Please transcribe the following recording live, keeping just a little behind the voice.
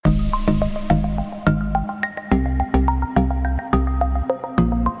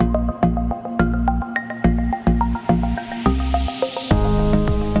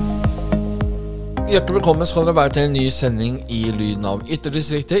Hjertelig velkommen skal dere være til en ny sending i Lyden av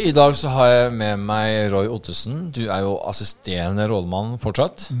ytterdistriktet. I dag så har jeg med meg Harald Ottesen. Du jo assisterende rådmann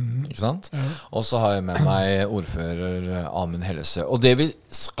fortsatt, ikke sant? Ja. Og så har jeg med meg ordfører Amund Hellesø. Og det vi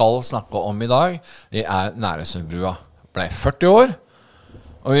skal snakke om i dag, det Nærøysundbrua. Ble 40 år.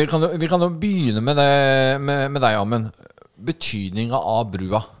 Og vi kan jo begynne med deg, Amund. Betydningen av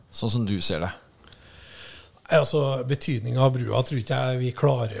brua, sånn som du ser det. Altså, betydningen av brua tror ikke jeg vi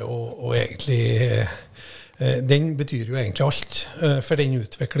klarer å egentlig... Den betyr jo egentlig alt for den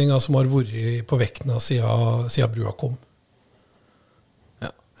utviklingen som har vært på Vekna siden brua kom.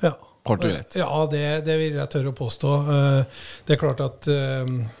 Ja. Kort og greit. Ja, det vil jeg tørre å påstå. Det klart at...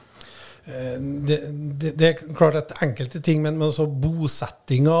 Det klart at enkelte ting, men også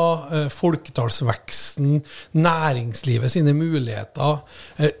bosettinga, folketallsveksten, næringslivet sine muligheter,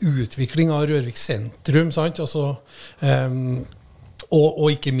 utvikling av Rørvik sentrum, sant? Altså, og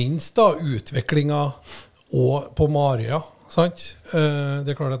ikke minst da, utviklinga på Marøya, sant?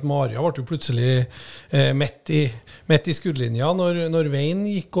 Det klart at Marøya ble jo plutselig midt i skuddlinja når veien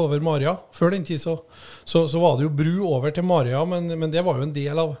gikk over Marøya. Før den tid så var det jo bru over til Marøya, men det var jo en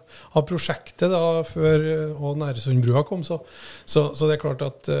del av prosjektet da, før Nærøysundbrua kom. Så det klart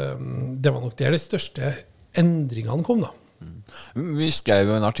at det var nok der de største endringene kom da. Vi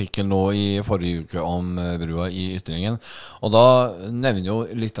skrev jo en artikkel nå i forrige uke om brua i Ytringen, og da nevner jo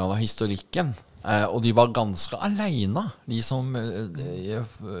litt av historikken. Og de var ganske alene, de som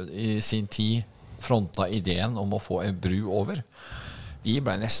i sin tid fronta ideen om å få en bru over. De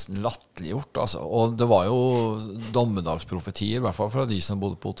ble nesten latterliggjort, altså. Og det var jo dommedagsprofetier, i hvert fall fra de som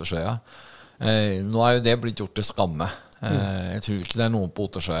bodde på Ottersøya. Nå jo det blitt gjort til skamme. Jeg tror ikke det noen på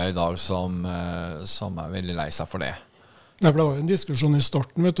Ottersøya i dag som veldig lei seg for det. Det var jo en diskusjon i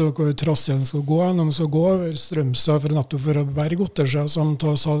starten, vet du, hvor trassen skal gå, om de skal gå over Strømstad for å berge Ottersøya, som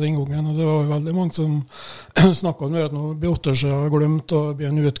sa den gangen. Og det var jo veldig mange som snakket om at nå blir Ottersøya glemt og blir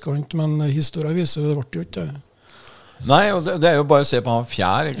en utkant, men historien viser det ble jo ikke det. Nei, og det jo bare å se på han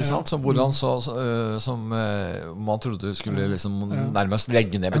Fjær, ikke sant? Så hvordan som man trodde skulle liksom nærmest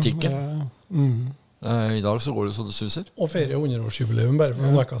legge ned butikken. I dag så går det så det suser. Og ferie 100-årsjubileum bare for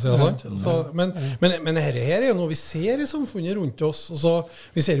noen vekker siden, sant? Så, men dette her jo noe vi ser i samfunnet rundt oss. Altså,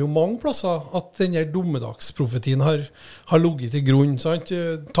 vi ser jo mange plasser at denne dommedagsprofetien har ligget til grunn, sant?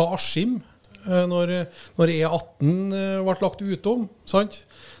 Ta Askim, når E18 ble lagt utom, sant?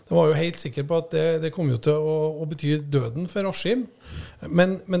 Det var jo helt sikker på at det kom jo til å bety døden for Askim.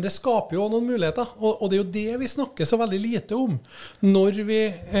 Men det skaper jo noen muligheter, og det jo det vi snakker så veldig lite om når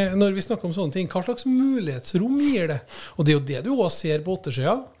vi snakker om sånne ting. Hva slags mulighetsrom gir det? Og det jo det du også ser på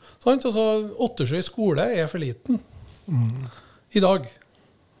Ottersøya. Sant? Altså, Ottersøy skole for liten i dag.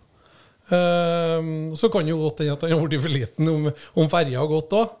 Så kan jo godt at han har vært for liten om ferja har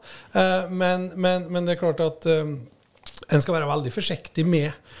gått også. Men det klart at en skal være veldig forsiktig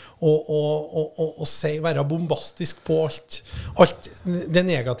med å være bombastisk på alt det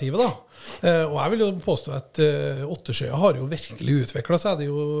negative da. Og jeg vil jo påstå at Ottersøya har jo virkelig utviklet seg.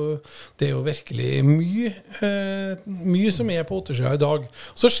 Det er jo virkelig mye som på Ottersøya i dag.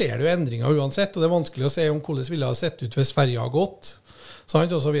 Så skjer det jo endringer uansett, og det er vanskelig å se om hvordan det ville ha sett ut hvis ferja har gått,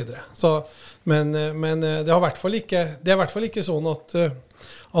 sant, og så videre. Men det er i hvert fall ikke sånn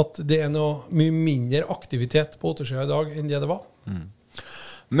at det noe mye mindre aktivitet på Ottersøya i dag enn det var.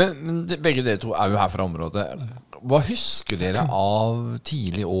 Men begge dere to jo her fra området. Hva husker dere av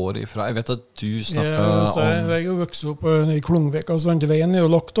tidlige år ifra? Jeg vet at du snakker om... Jeg jo vokst opp i Klungvik, altså veien jo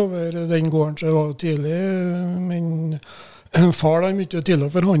lagt over den gården som var tidlig. Min far har mye til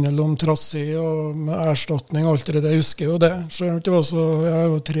å forhandle om trasé og erstatning og alt det, jeg husker jo det. Så det var så,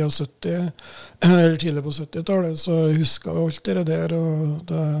 jeg var 73, eller tidlig på 70-tallet, så jeg husker jo alt det der, og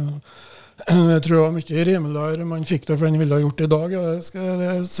det... Jeg tror det var mye rimeligere man fikk det for den ville ha gjort i dag, ja,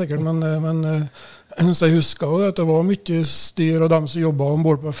 det sikkert, men jeg husker jo at det var mye styr og dem som jobbet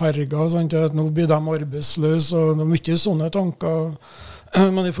ombord på ferga, sånn at nå blir de arbeidsløse, og det var mye sånne tanker.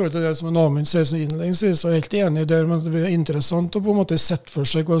 Men i forhold til det som Amund sier innledningsvis, så er jeg helt enig der, men det blir interessant å på en måte sette for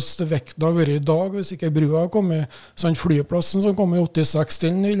seg hvordan vekten har vært i dag, hvis ikke brua har kommet, sånn flyplassen som kom i 86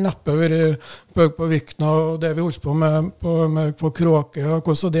 til, vil neppe vært bøk på Vikna, og det vi holdt på med på Kråke, og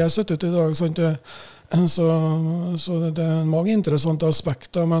hvordan det har sett ut i dag, sånn, så det mange interessante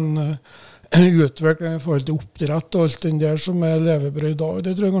aspekter, men utvikling i forhold til oppdrett og alt den der som levebrød i dag.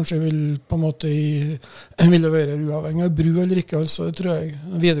 Det tror jeg kanskje vil på en måte ville være uavhengig av bru eller ikke. Altså, det tror jeg.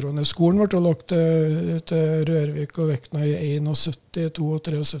 Videregående skolen ble lagt til Rørvik og Vekna i 71,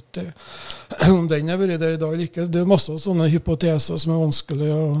 72. Om den har vært der i dag eller ikke, det masse sånne hypoteser som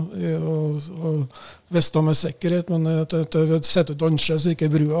vanskelig å vite med sikkerhet, men det setter ut annerledes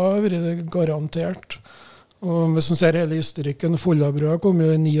ikke brua har vært garantert. Og hvis man ser hele historikken, Follabrua kom jo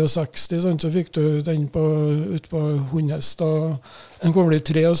i 69, så fikk du den ut på Hundestad. Den kom i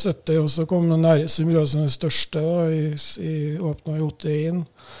 73, og så kom Nærøysundbrua som den største i åpnet i 81.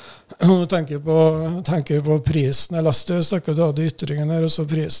 Og tenker på prisen. Jeg leste jo snakket du hadde ytringen her, og så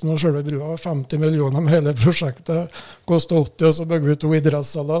prisen og selve brua var 50 millioner med hele prosjektet. Kostet 80, og så bygger vi 2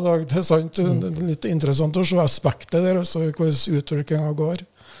 idrettssaler. Det er sant, litt interessant å se aspektet der, og så hvordan utviklingen går.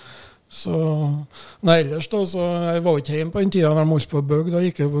 Så, ellers da, så jeg var ikke hjemme på den tiden når jeg holdt på å bygge, da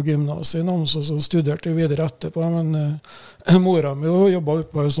gikk jeg på gymnaset i Namsos og studerte jeg videre etterpå, men mora mi jobbet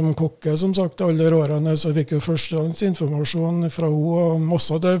oppe som kokke, som sagt, alle årene, så jeg fikk jo førstehåndsinformasjon fra henne, og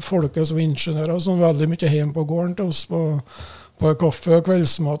masse av det folket som var ingeniører, som veldig mye hjemme på gården til oss på kaffe og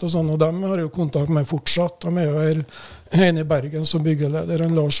kveldsmat og sånn, og dem har jo kontakt med fortsatt. De jo her inne i Bergen som byggeleder.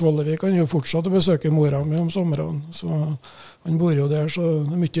 Lars Vollevik kan jo fortsatt besøke mora mi om sommeren, så han bor jo der, så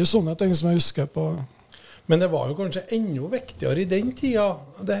det er mye sånne ting som jeg husker på. Men det var jo kanskje enda viktigere i den tida,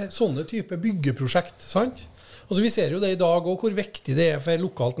 sånne type byggeprosjekt, sant? Altså, vi ser jo det i dag også, hvor viktig det for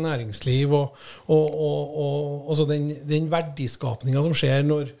lokalt næringsliv og så den verdiskapningen som skjer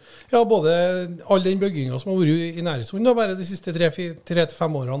når, ja, både all den byggingen som har vært i Nærøysund bare de siste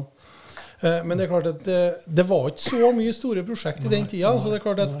 3-5 årene. Men det er klart at det var ikke så mye store prosjekt i den tida, så det er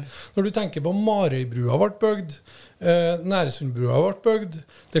klart at når du tenker på Marøybrua ble bygd, Nærøysundbrua ble bygd,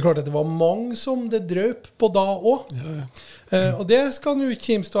 det er klart at det var mange som det drøp på da også. Og det skal jo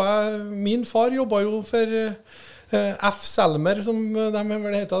ikke kimstå. Min far jobbet jo for F. Selmer, som de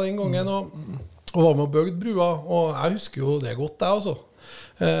vel het den gangen, og var med å bygge brua, og jeg husker jo det godt, jeg også.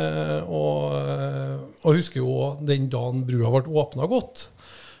 Og husker jo den dagen brua ble åpnet godt.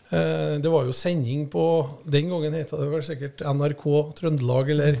 Det var jo sending på, den gangen het det vel sikkert NRK Trøndelag,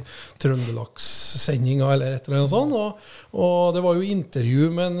 eller Trøndelagssendinga, eller et eller annet sånt, og det var jo intervju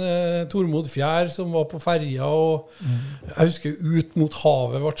med Tormod Fjær, som var på ferja, og jeg husker Ut mot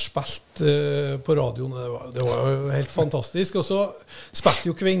havet ble spilt på radioen, det var jo helt fantastisk, og så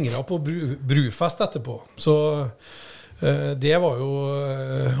spilte jo Kvengra på brufest etterpå, så det var jo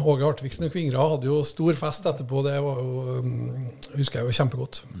Åge Hartvigsen og Kvingra hadde jo stor fest etterpå. Det var jo, husker jeg jo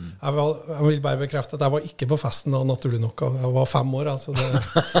kjempegodt. Jeg vil bare bekrefte at jeg var ikke på festen da, naturlig nok. Jeg var 5 år, altså. Det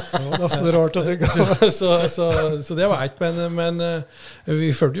var nesten rart at jeg ikke så det var ikke, men vi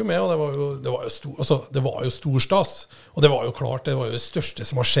følte jo med, og det var jo stor stas. Og det var jo klart, det var jo det største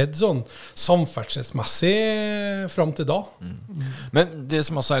som har skjedd sånn samferdselsmessig frem til da. Men det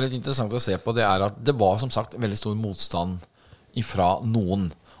som også er litt interessant å se på, det er at det var som sagt veldig stor motstand ifra noen.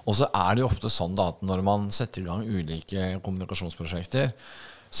 Og så er det jo ofte sånn da, at når man setter i gang ulike kommunikasjonsprosjekter,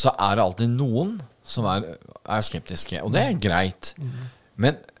 så er det alltid noen som er skeptiske, og det er greit.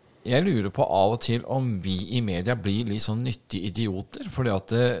 Men jeg lurer på av og til om vi i media blir litt sånn nyttige idioter, fordi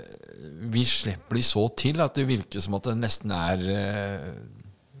at vi slipper de så til at det virker som at det nesten er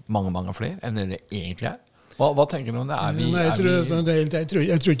mange flere enn det egentlig er. Hva tenker du om det? Jeg tror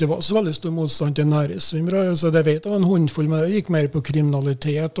ikke det var så veldig stor motstand til Nærøysundbrua. Altså, jeg vet det var en håndfull, men det gikk mer på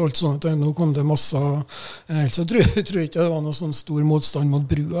kriminalitet og alt sånt. Nå kom det masse. Så tror jeg ikke det var noe sånn stor motstand mot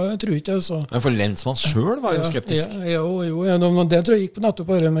brua. Jeg tror ikke det. Så. Men for lensmann selv var jo skeptisk. Jo, men det tror jeg gikk på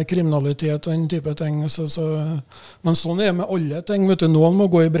nettopp bare med kriminalitet og den type ting. Men sånn er det med alle ting. Vet du, noen må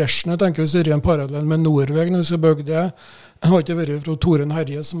gå i bresjen. Jeg tenker hvis det er en parallell med Norveg når vi skal bygge det. Jeg har ikke vært fra Toren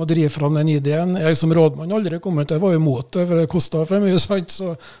Herje som har drivet fram den ideen. Jeg som rådmann aldri kommet til, var jo imot det, for det kostet for mye,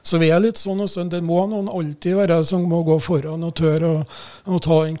 så vi er litt sånn, og så det må noen alltid være som må gå foran og tørre å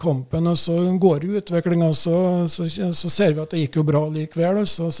ta inn kampen, og så går det utviklingen, så ser vi at det gikk jo bra likevel,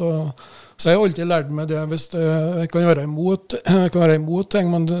 så jeg har alltid lært meg det, hvis jeg kan være imot ting,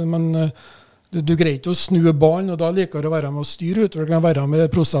 men du greier ikke å snu ballen, og da liker du å være med å styre utviklingen, være med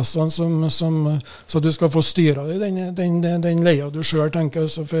i prosessene så du skal få styre den leia du selv tenker.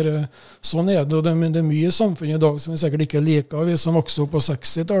 For sånn er det, og det er mye i samfunnet i dag som vi sikkert ikke liker. Vi som vokste opp på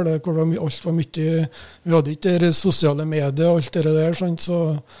 60-tallet, hvor alt var mye, vi hadde ikke sosiale medier og alt det der,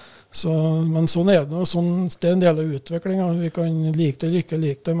 men sånn er det, og det er en del av utviklingen. Vi kan like det eller ikke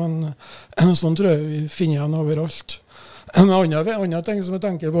like det, men sånn tror jeg vi finner igjen overalt. En annen ting som jeg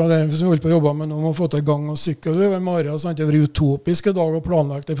tenker på, det som vi holder på å jobbe med nå, å få til gang- og sykkelvei. Maria sa det var utopisk i dag å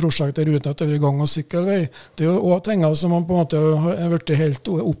planlegge det prosjektet uten at det var gang- og sykkelvei. Det er jo også ting som man på en måte har vært helt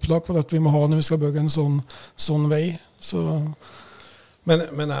opplagt på at vi må ha når vi skal bygge en sånn vei. Så...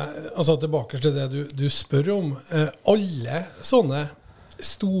 Men altså tilbake til det du spør om. Alle sånne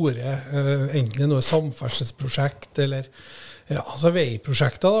store, egentlig noe samferdselsprosjekt, eller altså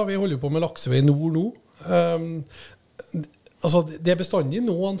veiprosjekter da, vi holder på med Laksevei Nord nå. Altså det bestandig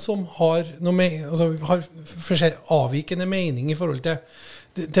noen som har avvikende mening i forhold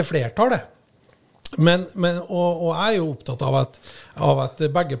til flertallet. Men og jeg jo opptatt av at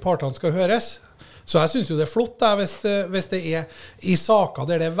begge partene skal høres. Så jeg synes jo det flott hvis det i saker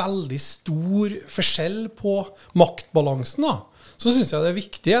der det veldig stor forskjell på maktbalansen da. Så synes jeg det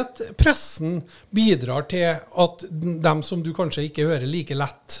viktig at pressen bidrar til at dem som du kanskje ikke hører like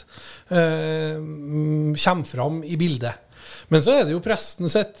lett kommer fram i bildet. Men så det jo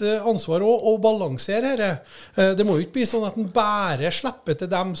pressens ansvar å balansere dette. Det må jo ikke bli sånn at den bare slipper til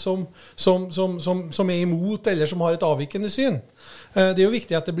dem som imot eller som har et avvikende syn. Det jo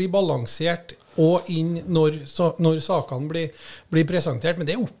viktig at det blir balansert og inn når sakene blir presentert. Men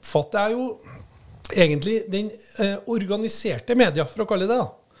det oppfatter jeg jo egentlig den organiserte media, for å kalle det da.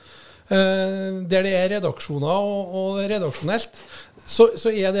 Der det redaksjoner og redaksjonelt, så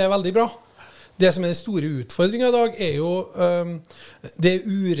det veldig bra. Det som den store utfordringen i dag jo det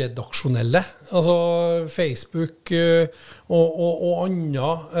uredaksjonelle, altså Facebook og andre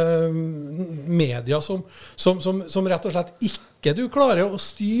media som rett og slett ikke du klarer å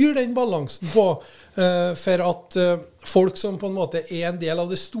styre den balansen på, for at folk som på en måte en del av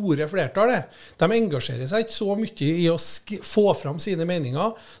det store flertallet, de engasjerer seg ikke så mye i å få fram sine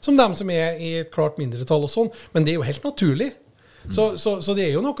meninger som dem som i et klart mindretall og sånn, men det jo helt naturlig. Så det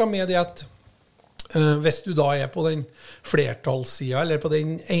jo noe med det at hvis du da på den flertallssiden, eller på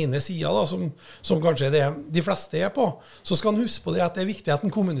den ene siden da, som kanskje de fleste på, så skal han huske på det at det viktig at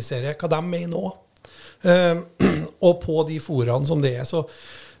han kommuniserer hva de mener nå. Og på de foraene som det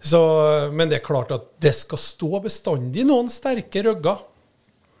men det klart at det skal stå bestandig noen sterke røgger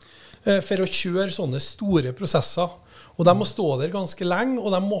for å kjøre sånne store prosesser. Og de må stå der ganske lenge,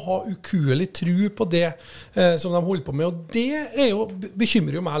 og de må ha ukuelig tro på det som de holder på med. Og det jo,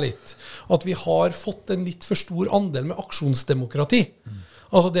 bekymrer jo meg litt, at vi har fått en litt for stor andel med aksjonsdemokrati.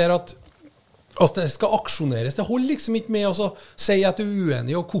 Altså det at det skal aksjoneres. Det holder liksom ikke med å si at du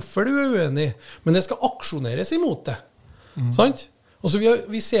uenig, og hvorfor du uenig, men det skal aksjoneres imot det. Sant? Og så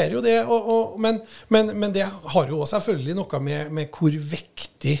vi ser jo det, men det har jo også selvfølgelig noe med hvor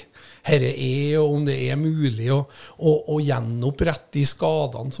viktig herre og om det mulig å gjenopprette de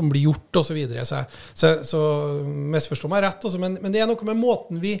skadene som blir gjort og så videre. Så misforstår meg rett også, men det noe med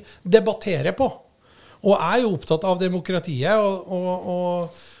måten vi debatterer på. Og jeg jo opptatt av demokratiet,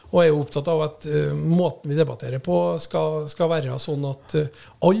 og jeg jo opptatt av at måten vi debatterer på skal være sånn at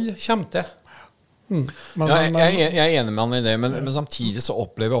alle kommer til. Jeg enig med han i det, men samtidig så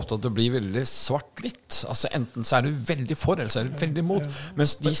opplever jeg ofte at det blir veldig svart-hvitt. Altså enten så du veldig for, eller så du veldig mot.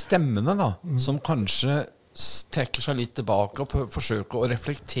 Mens de stemmene da, som kanskje trekker seg litt tilbake og forsøker å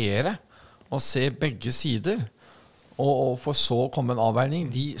reflektere og se begge sider, og for så komme en avveining,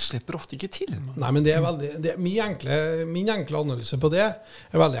 de slipper ofte ikke til. Nei, men min enkle analyse på det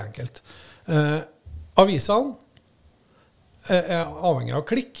veldig enkelt. Avisene avhengig av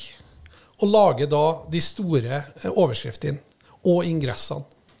klikk, og lage da de store overskriftene og ingressene.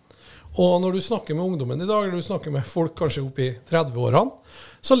 Og når du snakker med ungdommen i dag, eller du snakker med folk kanskje opp i 30-årene,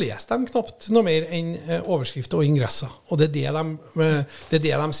 så leser de knapt noe mer enn overskrifter og ingresser. Og det det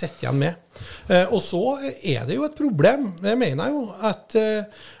de setter igjen med. Og så det jo et problem, det mener jeg jo,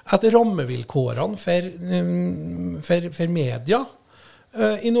 at rammevilkårene for media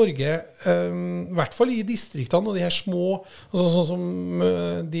i Norge, i hvert fall i distriktene og de her små, sånn som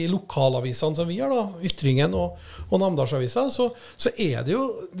de lokalavisene som vi har da, Ytringen og Namdalsavisa, så det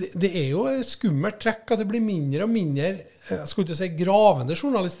jo et skummelt trekk at det blir mindre og mindre, jeg skulle ikke si gravende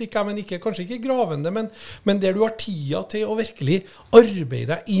journalistikk, men kanskje ikke gravende, men der du har tida til å virkelig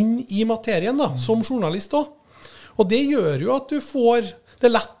arbeide inn i materien da, som journalist også. Og det gjør jo at du får det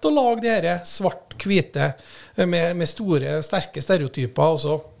lett å lage de her svart-hvite med store, sterke stereotyper,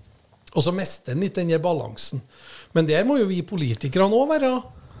 og så mister den litt den her balansen. Men der må jo vi politikere nå være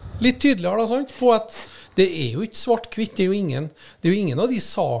litt tydeligere da, sant? På at det jo ikke svart-hvitt, det jo ingen av de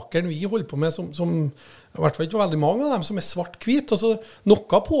sakene vi holder på med som i hvert fall ikke veldig mange av dem som svart-hvitt. Altså,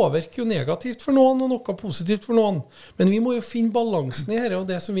 noe påvirker jo negativt for noen, og noe positivt for noen. Men vi må jo finne balansen i dette, og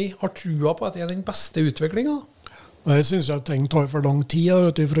det som vi har trua på at den beste utviklingen. Jeg synes at ting tar for lang tid,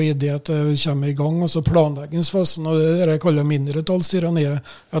 vet du, fra idé til vi kommer i gang, og så planleggingsfasen, og det jeg kaller mindretallstyranni,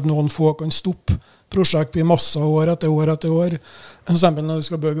 at noen få kan stoppe prosjekt i masse år etter år etter år. For eksempel når vi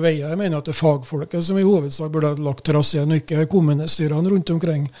skal bygge veier, jeg mener at det folket som i hovedsak burde ha lagt traseen, og ikke kommunestyrene rundt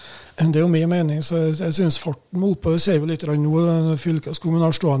omkring. Det jo min mening, så jeg synes farten må opp, og det ser vi litt nå, fylkeskommunen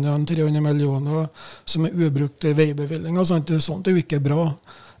har stående igjen 300 millioner som ubrukt veibevilling, og sånt er jo ikke bra.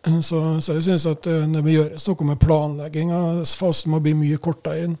 Så jeg synes at det må gjøres noe med planlegging, fasen må bli mye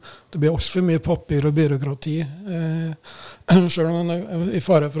kortere inn. Det blir alt for mye papir og byråkrati. Selv om man er i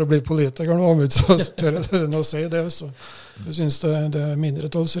fare for å bli politiker nå, så tør jeg å si det. Så jeg synes det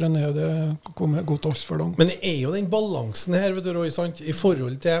mindretallstyranni, det kommer gått alt for langt. Men det er jo den balansen her, vet du, Roy, sant, i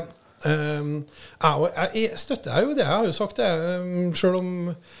forhold til jeg støtter jo det, jeg har jo sagt det, selv om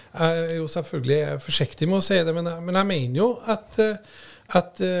jeg jo selvfølgelig er forsiktig med å si det, men jeg mener jo at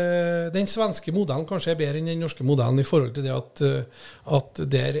den svenske modellen kanskje er bedre enn den norske modellen i forhold til det at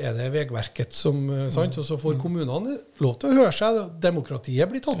der er det Vegverket som, sant, og så får kommunene lov til å høre seg, demokratiet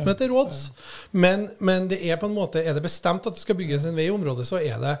blir tatt med til råds, men det er på en måte, er det bestemt at det skal bygges en vei i området, så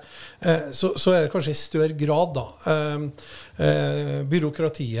er det kanskje i større grad da,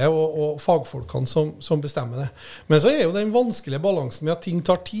 byråkratiet og fagfolkene som bestemmer det. Men så er jo den vanskelige balansen med at ting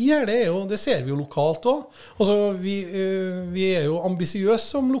tar tid her, det ser vi jo lokalt også. Altså, vi er jo ambisiøse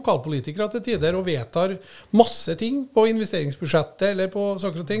som lokalpolitikere til tider og vedtar masse ting på investeringsbudsjettet eller på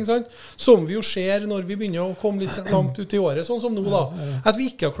saker og ting, sant? Som vi jo ser når vi begynner å komme litt langt ut i året, sånn som nå da, at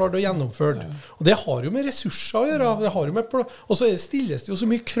vi ikke har klart å gjennomføre. Og det har jo med ressurser å gjøre, det har jo med, og så stilles det jo så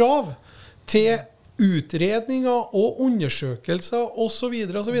mye krav til utredninger og undersøkelser og så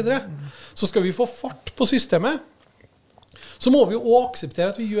videre og så videre. Så skal vi få fart på systemet, så må vi jo også akseptere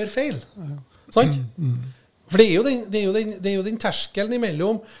at vi gjør feil. Sant? For det er jo den terskelen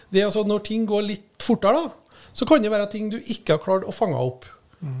imellom, det altså når ting går litt fortere da, så kan det være ting du ikke har klart å fange opp.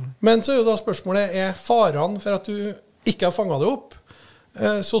 Men så er jo da spørsmålet, er faren for at du ikke har fanget det opp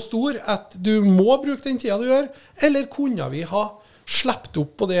så stor at du må bruke den tiden du gjør, eller kunne vi ha slept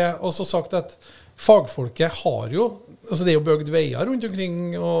opp på det og så sagt at fagfolket har jo, altså det er jo bygd veier rundt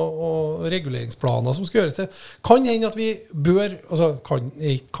omkring og reguleringsplaner som skal gjøres til. Kan hende at vi bør, altså kan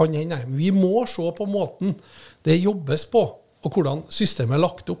hende, nei, vi må se på måten det jobbes på, og hvordan systemet er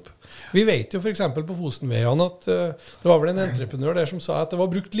lagt opp. Vi vet jo for eksempel på Fosenveiene at det var vel en entreprenør der som sa at det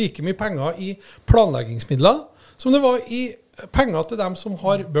var brukt like mye penger i planleggingsmidler som det var i penger til dem som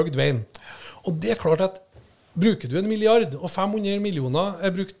har bygd veien. Og det er klart at bruker du 1 milliard, og 500 millioner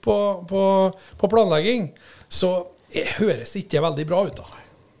er brukt på planlegging, så høres det ikke veldig bra ut da.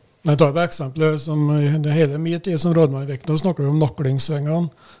 Jeg tar et eksempel som det hele min tid som rådmann nå snakker vi om naklingsvingene.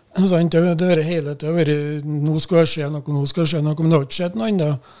 Det er hele tiden, nå skal det skje noe, men det har ikke skjedd noe enda.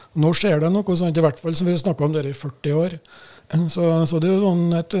 Nå skjer det noe, sant, i hvert fall som vi snakket om det i 40 år. Så det er jo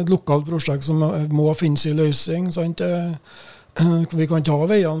sånn et lokalt prosjekt som må finne sin løsning, sant. Vi kan ta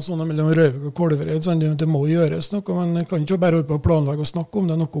veiene sånn mellom Røvik og Kolvereid, sånn, det må gjøres noe, men det kan ikke bare på planlegge og snakke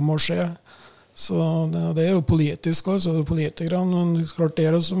om det, noe må skje. Så det er jo politisk også, politikerne, men klart det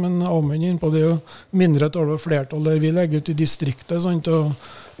er jo som en Amund inn på, det er jo mindretall og flertall der vi legger ut i distriktet, sant, og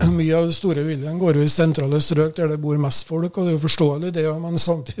mye av det store viljen går jo i sentrale strøk der det bor mest folk, og det er jo forståelig det, men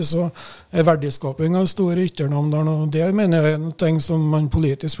samtidig så er verdiskapingen stor i Ytternamdalen, og det mener jeg er en ting som man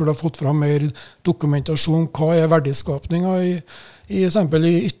politisk burde ha fått fram mer dokumentasjon. Hva er verdiskapningen i eksempel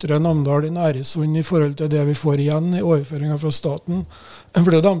i Ytre Namdal, i Nærøysund, i forhold til det vi får igjen i overføringen fra staten. For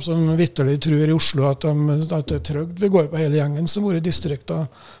det er de som vitterlig tror i Oslo at det er tryggt. Vi går på hele gjengen som bor i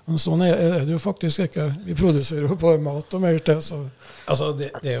distriktet. Men sånn er det jo faktisk ikke. Vi produserer jo på mat og mer til. Så. Altså,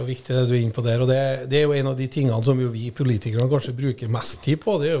 det er jo viktig det du er inne på der, og det er jo en av de tingene som vi politikere kanskje bruker mest tid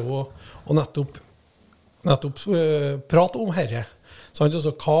på, det er jo å nettopp prate om herre. Sant?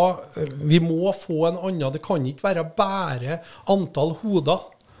 Altså, vi må få en annen, det kan ikke være bare antall hoder.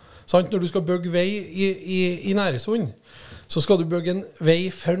 Sant? Når du skal bygge vei i Nærøysund, så skal du bygge en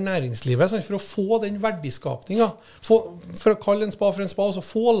vei for næringslivet, sant? For å få den verdiskapningen, for å kalle en spa for en spa, og så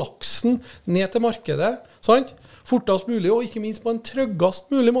få laksen ned til markedet, sant? Fortest mulig, og ikke minst på en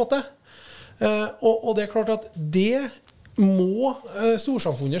tryggest mulig måte. Og det er klart at det må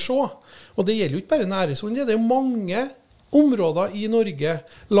storsamfunnet se. Og det gjelder jo ikke bare Nærøysund, det er jo mange områder i Norge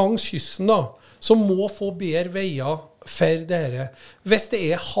langs kysten da, som må få bedre veier for dette, hvis det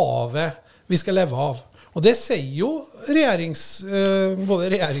er havet vi skal leve av. Og det sier jo både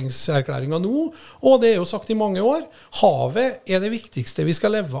regjeringserklæringen nå, og det er jo sagt i mange år, havet er det viktigste vi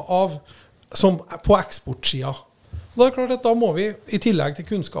skal leve av som på eksportsida. Da er det klart at da må vi, i tillegg til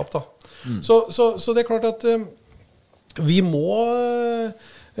kunnskap da. Så det er klart at vi må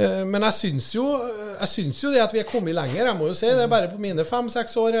Men jeg synes jo det at vi kommet lenger. Jeg må jo si det, bare på mine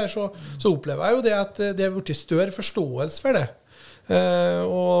 5-6 år her, så opplever jeg jo det at det har blitt større forståelse for det.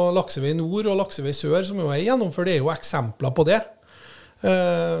 Og Laksevei Nord og Laksevei Sør, som jo gjennomført, det jo eksempler på det.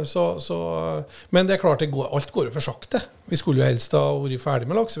 Men det klart, alt går jo for sakte. Vi skulle jo helst ha vært ferdig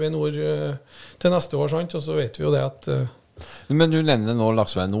med Laksevei Nord til neste år, sant? Og så vet vi jo det at... Men du nevner nå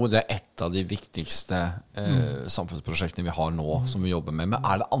Laksevei Nord, det et av de viktigste samfunnsprosjektene vi har nå, som vi jobber med. Men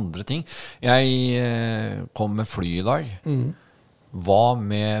det andre ting? Jeg kom med fly i dag. Hva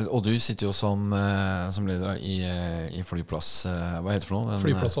med, og du sitter jo som leder i flyplass, hva heter det for noe?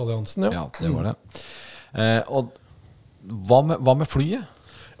 Flyplassalliansen, ja. Ja, det var det. Og hva med flyet?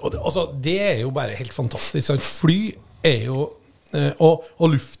 Det jo bare helt fantastisk. Sant? Fly jo og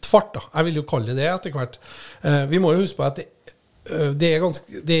luftfart, da. Jeg vil jo kalle det etter hvert. Vi må jo huske på at det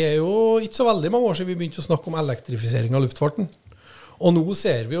jo ikke så veldig mange år siden vi begynte å snakke om elektrifisering av luftfarten. Og nå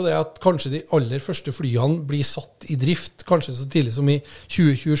ser vi jo det at kanskje de aller første flyene blir satt i drift, kanskje så tidlig som i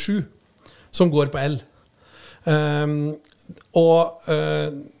 2027, som går på el. Og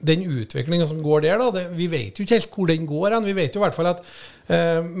den utviklingen som går der da, vi vet jo ikke helt hvor den går vi vet jo i hvert fall at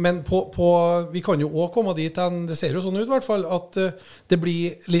men vi kan jo også komme dit det ser jo sånn ut i hvert fall at det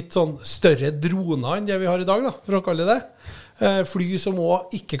blir litt sånn større droner enn det vi har i dag da, for å kalle det fly som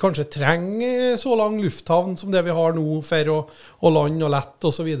også ikke kanskje trenger så lang lufthavn som det vi har nå for å lande og lette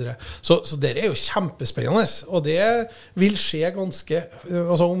og så videre. Så det jo kjempespennende, og det vil skje ganske,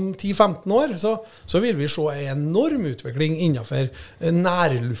 altså om 10-15 år så vil vi se en enorm utvikling innenfor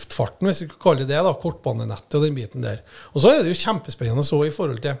nærluftfarten, hvis vi kan kalle det da, kortbanenettet og den biten der. Og så det jo kjempespennende så i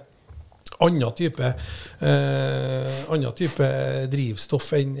forhold til annen type drivstoff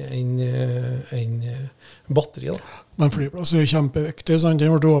enn batteri da. Men flyplass jo kjempeviktig, sant?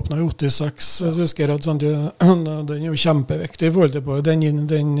 Den ble åpnet i 86, så husker jeg at sant? Den jo kjempeviktig i forhold til på den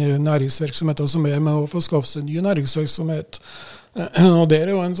næringsvirksomheten som med å få skaffe seg ny næringsvirksomhet. Og det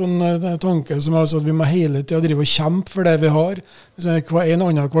jo en sånn tanke som altså at vi må hele tiden drive og kjempe for det vi har. En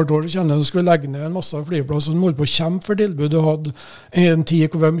annen hvert år så kjenner du skulle legge ned en masse flyplasser som holdt på å kjempe for tilbud. Du hadde en tid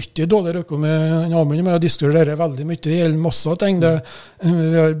hvor vi har mye dårligere økonomi. Amund og jeg diskuterer det veldig mye. Det gjelder masse ting.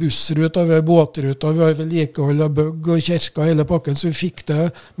 Vi har bussruter, vi har båtruter, vi har vedlikehold av bygg og kirker, hele pakken. Så vi fikk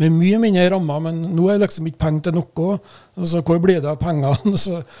det med mye mindre rammer, men nå liksom ikke penger til noe. Altså, hvor blir det av pengene?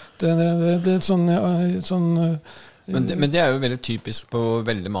 Så det sånn Men det jo veldig typisk på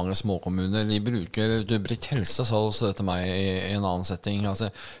veldig mange småkommuner. Britt Helse sa også det til meg i en annen setting. Altså,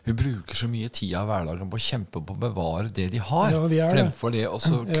 hun bruker så mye tid av hverdagen på å kjempe på å bevare det de har, fremfor det å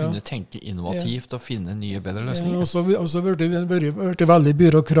kunne tenke innovativt og finne nye, bedre løsninger. Og så blir det veldig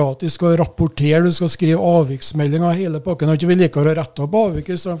byråkratisk å rapportere. Du skal skrive avviksmeldinger hele pakken. Vi liker å rette opp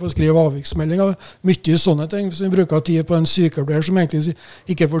avvik i stedet for å skrive avviksmeldinger. Mye sånne ting. Hvis vi bruker tid på en sykepleier som egentlig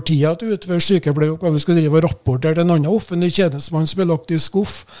ikke får tid til å utføre sykepleieroppgaver, vi skal drive og rapportere til en annen offentlig tjenestemann som lagt i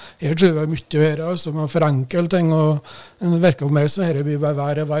skuff. Her tror jeg mye å gjøre, altså med for enkelt ting, og det virker på meg så her blir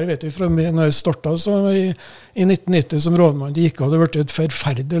bare hver, vet vi, fra når jeg startet så i 1990 som rådmann, det gikk av, det ble et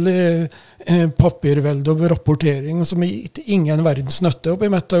forferdelig papirvelde og rapportering som ingen verdens nytte oppi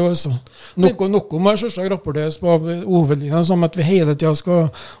mitt. Noe må selvsagt rapporteres på hovedlinjen, som at vi hele tiden skal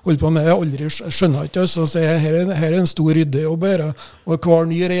holde på med. Jeg aldri skjønner ikke, så her en stor ryddejobb her, og hver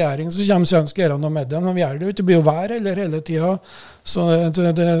ny regjering som kommer skal gjøre noe med det, men vi gjør det jo ikke, det blir jo vær eller hele tiden. Så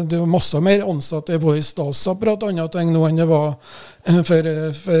det jo masse mer ansatte både i statsapparat og andre ting nå enn det var i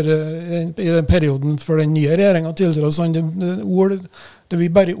den perioden for den nye regjeringen tiltrådte. Det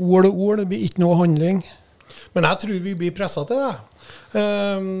blir bare ord og ord, det blir ikke noe handling. Men jeg tror vi blir presset til det.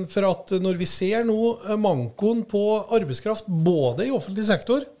 For at når vi ser nå mankoen på arbeidskraft, både i offentlig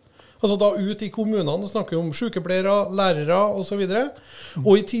sektor, altså da ut i kommunene, snakker vi om sykepleiere, lærere og så videre,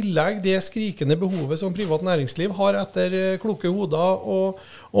 og i tillegg det skrikende behovet som privat næringsliv har etter kloke hoder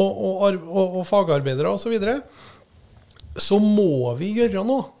og fagarbeidere og så videre, så må vi gjøre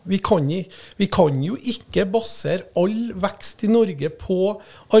noe. Vi kan jo ikke basere all vekst i Norge på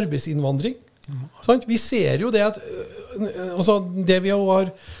arbeidsinnvandring. Vi ser jo det at altså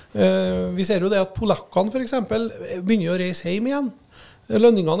vi ser jo det at polakkene for eksempel begynner å reise hjem igjen.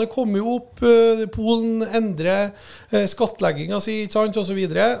 Lønningene kommer jo opp, Polen endrer skattleggingen si, og så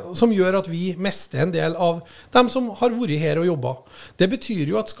videre, som gjør at vi mister en del av dem som har vært her og jobbet. Det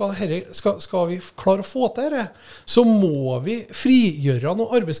betyr jo at skal vi klare å få til det, så må vi frigjøre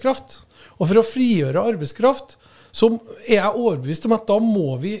noe arbeidskraft. Og for å frigjøre arbeidskraft, så jeg overbevist om at da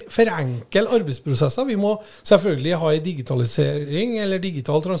må vi forenkle arbeidsprosesser. Vi må selvfølgelig ha en digitalisering eller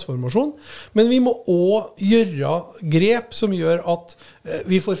digital transformasjon, men vi må også gjøre grep som gjør at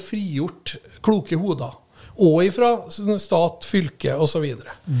vi får frigjort kloke hoder. og fra stat, fylke og så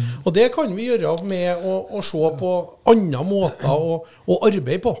videre. Og det kan vi gjøre med å se på andre måter å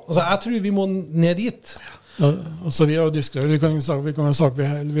arbeide på. Altså, jeg tror vi må ned dit. Ja, altså vi har diskutert, vi kan ha sagt vi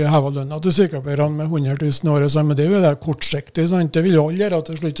har hevet lønna til sykepleierne med 100 000 år, men det er jo det kortsiktig, sant? Det vil jo alle gjøre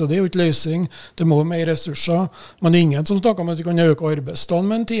til slutt, så det er jo ikke løsning, det må mer ressurser, men det er ingen som snakker om at vi kan øke arbeidsdagen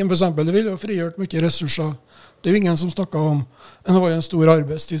med en time, for eksempel, det vil jo frigjort mye ressurser, det er jo ingen som snakker om. Det var jo en stor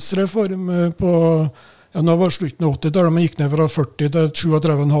arbeidstidsreform på, ja, nå var slutten av 80-tallet, man gikk ned fra 40 til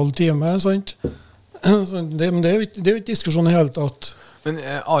 37,5 timer, sant? Så men det er jo ikke diskusjon i hele tatt. Men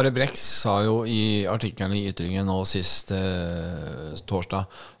Are Brekk sa jo i artikkelen i Ytringen nå sist torsdag,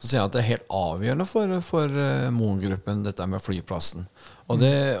 så sier han at det er helt avgjørende for Moen-gruppen dette med flyplassen. Og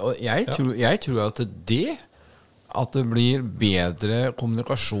jeg tror at det blir bedre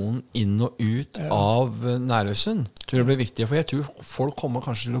kommunikasjon inn og ut av Nærøysund, tror jeg blir viktig, for jeg tror folk kommer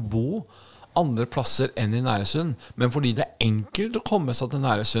kanskje til å bo andre plasser enn i Nærøysund, men fordi det er enkelt å komme seg til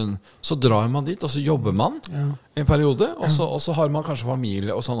Nærøysund, så drar man dit, og så jobber man en periode, og så har man kanskje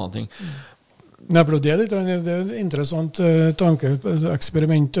familie og sånne ting. Nei, for det er et interessant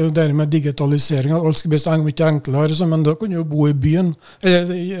tankeeksperiment, det med digitalisering, alt skal bli mye enklere, men da kan du jo bo i byen,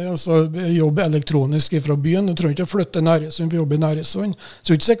 altså jobbe elektronisk fra byen, du trenger ikke flytte til Nærøysund for å jobbe i Nærøysund, så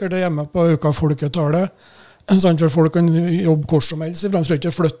er det ikke sikkert det er hjemme på øka folketallet, for folk kan jobbe hvor som helst, for de skal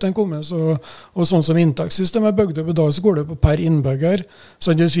ikke flytte en kommune, og sånn som inntektssystemet er bygd opp i dag, så går det på per innbygger,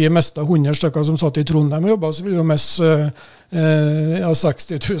 så hvis vi mistet 100 stykker som satt i Trondheim og jobbet, så vil vi jo miste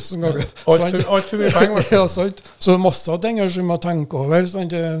 60 000 ganger. Alt for mye penger. Så masse av ting som vi må tenke over,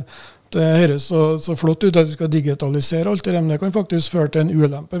 det høres så flott ut at vi skal digitalisere alt det, men det kan faktisk føre til en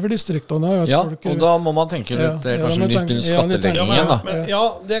ulempe for distriktene. Ja, og da må man tenke litt, kanskje litt til skatteleggingen da. Ja,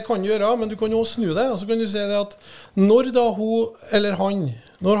 det kan du gjøre, men du kan jo snu det, og så kan du si det at når da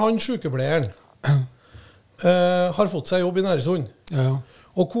når han sykepleieren har fått seg jobb i Nærøysund,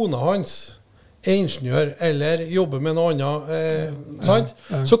 og kona hans er ingeniør eller jobber med noe annet,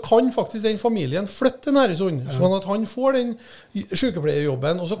 så kan faktisk den familien flytte til Nærøysund, sånn at han får den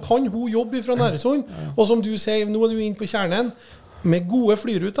sykepleierjobben, og så kan hun jobbe fra Nærøysund, og som du sier, nå er du inn på kjernen, med gode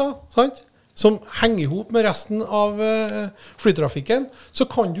flyruter, sant? Som henger ihop med resten av flytrafikken, så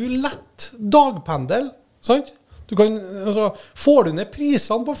kan du lett dagpendel, sant? Du kan, altså, får du ned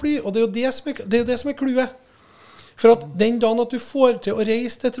prisene på fly, og det er jo det som er kluet. For at den dagen at du får til å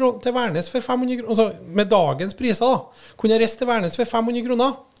reise til Værnes for 500 kroner, altså med dagens priser da, kunne jeg reise til Værnes for 500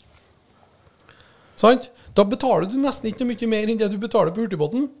 kroner. Sant? Da betaler du nesten ikke mye mer enn det du betaler på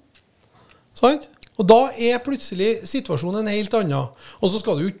hurtigbåten. Sant? Og da er plutselig situasjonen en helt annen. Og så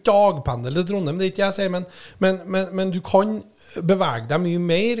skal du jo ikke dagpendle til Trondheim, det er ikke jeg sier, men du kan bevege deg mye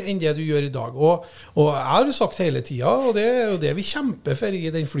mer enn det du gjør i dag. Og jeg har jo sagt hele tiden, og det er jo det vi kjemper for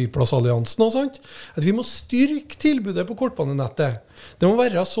i den flyplassalliansen, og sånt, at vi må styrke tilbudet på kortbanenettet. Det må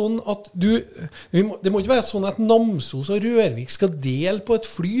være sånn at det må ikke være sånn at Namsos og Rørvik skal dele på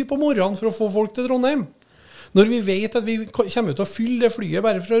et fly på morgenen for å få folk til Trondheim. Når vi vet at vi kommer til å fylle det flyet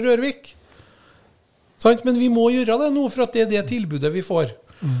bare fra Rørvik. Sant? Men vi må gjøre det nå, for at det er det tilbudet vi får.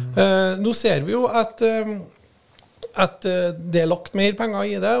 Nå ser vi jo at det er lagt mer penger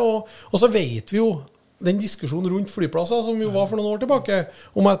i det, og så vet vi jo den diskusjonen rundt flyplasser som jo var for noen år tilbake,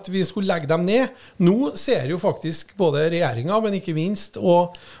 om at vi skulle legge dem ned. Nå ser jo faktisk både regjeringen, men ikke minst,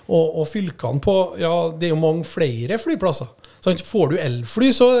 og fylkene på, ja, det er jo mange flere flyplasser. Så får du elfly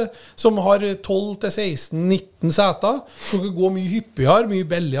som har 12-16-19 seter, som kan gå mye hyppigere, mye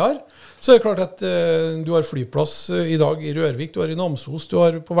billigere, så er det klart at du har flyplass i dag i Rørvik, du har i Namsos, du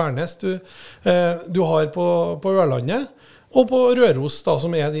har på Værnes, du har på Ørlandet, og på Røros, da,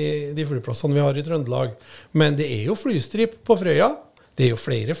 som er de flyplassene vi har i Trøndelag. Men det er jo flystrip på Frøya. Det er jo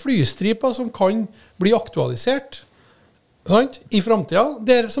flere flystriper som kan bli aktualisert, sant? I fremtiden,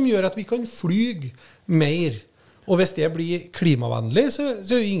 det som gjør at vi kan flyge mer. Og hvis det blir klimavennlig, så er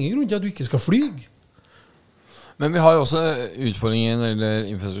det ingen grunn til at du ikke skal flyge. Men vi har jo også utfordringen eller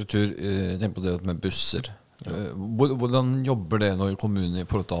infrastruktur, tenk på det med busser. Hvordan jobber det nå i kommunen i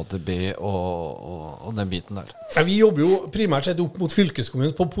forhold til ATB og den biten der? Ja, vi jobber jo primært sett opp mot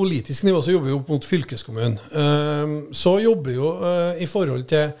fylkeskommunen. På politisk nivå så jobber vi opp mot fylkeskommunen. Så jobber vi jo i forhold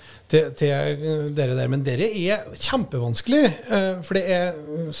til dere der. Men dere er kjempevanskelig, for det er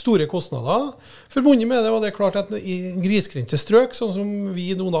store kostnader forbundet med det, og det er klart at i grisgrendte strøk, sånn som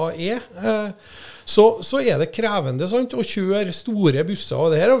vi nå da er, så er det krevende, sant, å kjøre store busser,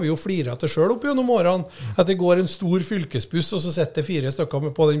 og det her har vi jo fliret til selv opp gjennom årene, at det går en stor fylkesbuss, og så setter 4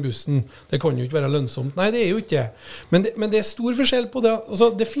 stykker på den bussen. Det kan jo ikke være lønnsomt. Nei, det er jo ikke det. Men det er stor forskjell på det.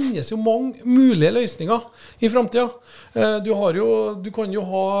 Altså, det finnes jo mange mulige løsninger i fremtiden. Du kan jo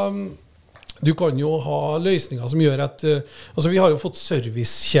ha du kan jo ha løsninger som gjør at altså vi har jo fått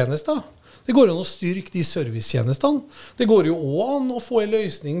servicetjenester. Det går jo an å styrke de servicetjenestene. Det går jo også an å få en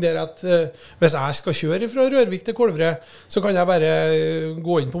løsning der at hvis jeg skal kjøre fra Rørvik til Kolvre, så kan jeg bare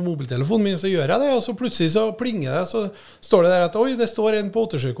gå inn på mobiltelefonen min, så gjør jeg det, og så plutselig så plinger det, så står det der at oi, det står en på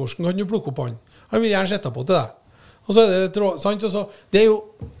Ottersjøkorsen, kan du plukke opp han? Han vil gjerne sette på til deg. Og så er det sant, og så, det er jo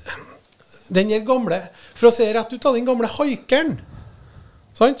den der gamle, for å se rett ut av den gamle haikeren,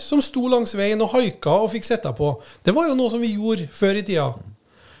 sant, som sto langs veien og haika og fikk sette på. Det var jo noe som vi gjorde før i tida.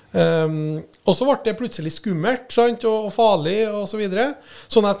 Og så ble det plutselig skummelt, sant, og farlig og så videre,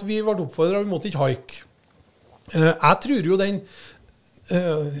 sånn at vi ble oppfordret, vi måtte ikke haike. Jeg tror jo den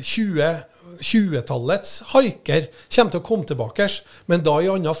 20-tallets haiker kommer til å komme tilbake, men da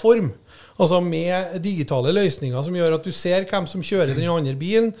i annen form. Altså med digitale løsninger som gjør at du ser hvem som kjører den andre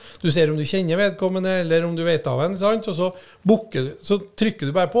bilen, du ser om du kjenner vedkommende, eller om du vet av en, sant? Og så trykker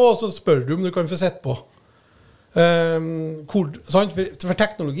du bare på, og så spør du om du kan få sette på. For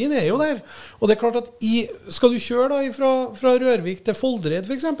teknologien er jo der. Og det er klart at skal du kjøre da fra Rørvik til Foldered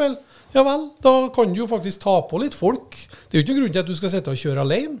for eksempel, ja vel, da kan du jo faktisk ta på litt folk. Det er jo ikke noen grunn til at du skal sitte og kjøre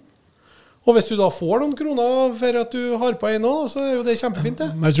alene. Og hvis du da får noen kroner for at du har på en også, så er jo det kjempefint det.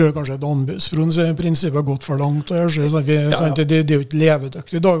 Jeg tror kanskje et anbudsprinsipp har gått for langt. Det er jo ikke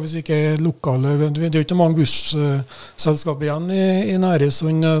levedøkt i dag hvis ikke lokale, det er jo ikke mange busselskaper igjen i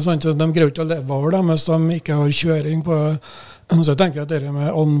Nærøysund. De greier ikke å leve over dem hvis de ikke har kjøring på. Så jeg tenker at det med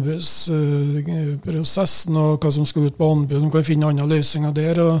anbudsprosessen og hva som skal ut på anbud, de kan finne andre løsninger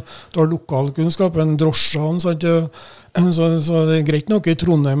der, og du har lokalkunnskap, en drosjene, så det er greit nok i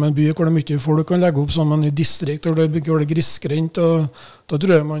Trondheim, en by hvor det er mye folk kan legge opp sammen i distrikt, og det bygger grisgrent, og da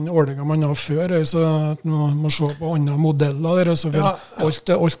tror jeg ordninger man har før, så at man må se på andre modeller der, så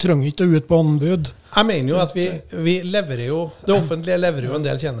alt trenger ikke ut på anbud. Jeg mener jo at vi leverer jo, det offentlige leverer jo en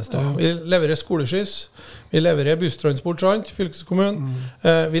del tjenester. Vi leverer skoleskyss, vi leverer busstransport, sant, fylkeskommunen,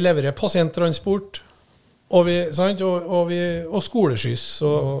 vi leverer pasienttransport, og skoleskyss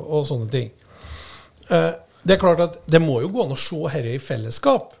og sånne ting. Det er klart at det må jo gå an å se dette i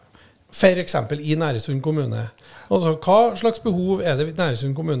fellesskap, for eksempel i Nærøysund kommune. Altså, hva slags behov er det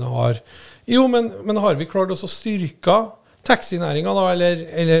Nærøysund kommune har? Jo, men har vi klart å styrke taxinæringen da,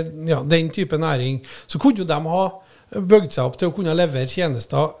 eller den type næring, så kunne jo de ha bygd seg opp til å kunne levere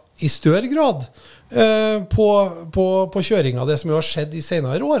tjenester i større grad på kjøring av det som jo har skjedd i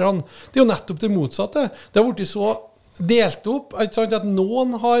senere årene. Det er jo nettopp det motsatte. Det har blitt så delt opp, at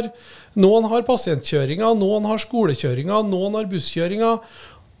noen har pasientkjøringer, noen har skolekjøringer, noen har busskjøringer,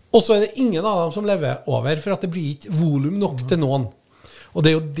 og så er det ingen av dem som lever over, for at det blir ikke volum nok til noen. Og det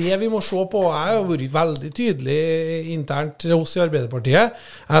er jo det vi må se på. Jeg har vært veldig tydelig internt til oss i Arbeiderpartiet,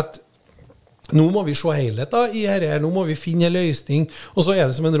 at nå må vi se helheten i dette, nå må vi finne en løsning, og så er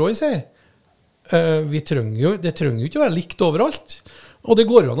det som en Roy sier, det trenger jo ikke å være likt overalt. Og det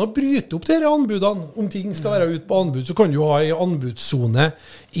går jo an å bryte opp disse anbudene. Om ting skal være ut på anbud, så kan du ha en anbudszone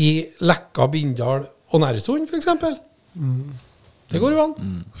i Lekka, Bindal og Nærøysund, for eksempel. Det går jo an.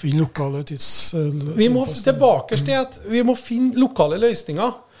 Finne lokale vi må tilbake til at vi må finne lokale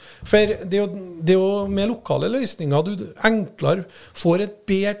løsninger. For det er jo med lokale løsninger du enklere får et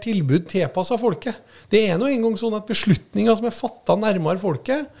bedre tilbud tilpasset folket. Det er nå en gang sånn at beslutninger som er fattet nærmere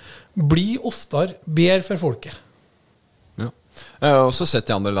folket, blir oftere bedre for folket. Jeg har også sett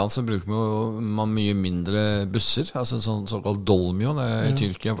i andre land så bruker man mye mindre busser, altså såkalt dolmio i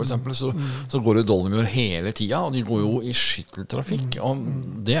Tyrkia for eksempel, så går det dolmioer hele tiden, og de går jo i skytteltrafikk, og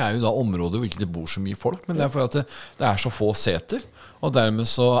det er jo da områder hvor ikke det bor så mye folk, men det er for at det er så få seter, og dermed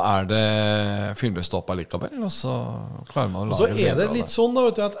så er det fylleståp allikevel, og så klarer man å lage det. Og så er det litt sånn da,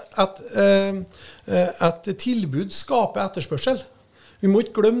 vet du, at tilbud skaper etterspørsel. Vi må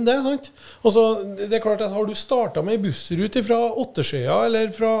ikke glemme det, sant? Og så, det er klart at har du startet med en bussrute fra Åttersjøa, eller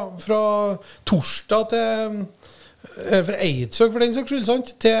fra Torsdag fra Eidsøk for den saks skyld,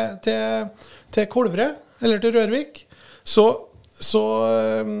 sant? Til Kolvre, eller til Rørvik, så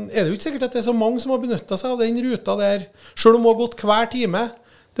er det jo ikke sikkert at det er så mange som har benyttet seg av den ruta der, selv om det har gått hver time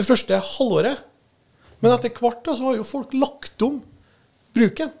det første halvåret. Men etter hvert da, så har jo folk lagt om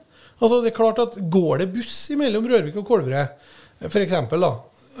bruken. Altså det er klart at går det buss mellom Rørvik og Kolvre, for eksempel da,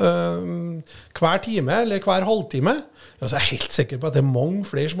 hver time eller hver halvtime, ja, så er jeg helt sikker på at det er mange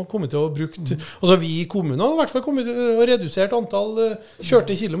flere som har kommet til å ha brukt, altså vi i kommunen har i hvert fall kommet til å ha redusert antall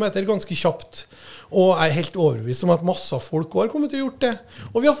kjørte kilometer ganske kjapt, og jeg er helt overbevist om at masse folk har kommet til å gjort det,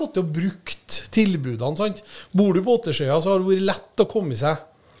 og vi har fått til å brukt tilbudene, sant? Bor du på Åttersjøa, så har det vært lett å komme seg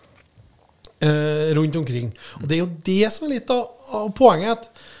rundt omkring. Og det jo det som litt av poenget,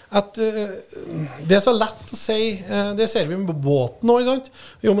 at det så lett å si, det ser vi med båten nå, ikke sant?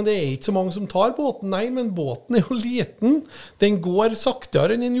 Jo, men det ikke så mange som tar båten. Nei, men båten jo liten. Den går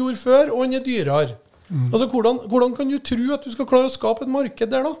saktere enn den gjorde før, og den dyrere. Altså, hvordan kan du tro at du skal klare å skape et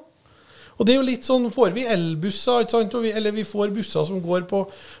marked der da? Og det jo litt sånn, får vi elbusser, ikke sant? Eller vi får busser som går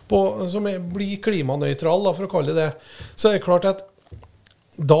som blir klimanøytral, da, for å kalle det. Så det klart at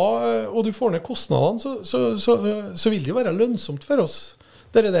da, og du får ned kostnadene, så vil det jo være lønnsomt for oss.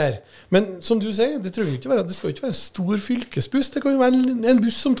 Det der. Men som du sier, det skal jo ikke være en stor fylkesbuss. Det kan jo være en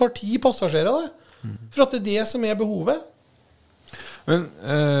buss som tar 10 passasjerer. For at det det som behovet. Men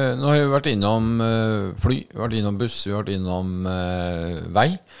nå har vi vært innom fly, vi har vært innom buss, vi har vært innom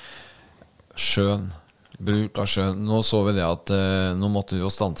vei. Sjøen, bruk av sjøen. Nå så vi det at nå måtte vi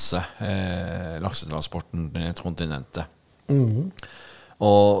jo stanse laksetransporten til kontinentet.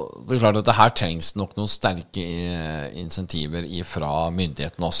 Og det klart at det her trengs nok noen sterke insentiver fra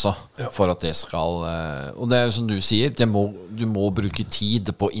myndighetene også, for at det skal, og det jo som du sier, du må bruke tid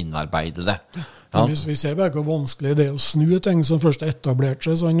på å innarbeide det. Ja. Vi ser bare hvor vanskelig det å snu ting som først etablert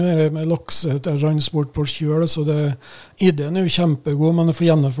seg, sånn med laksetransport på kjøl, så ideen jo kjempegod, men å få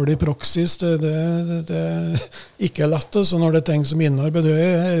gjennomføre det i praksis, det ikke lett, så når det ting som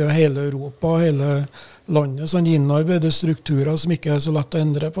innarbeider, jo hele Europa, hele landet, sånn innarbeidede strukturer som ikke så lett å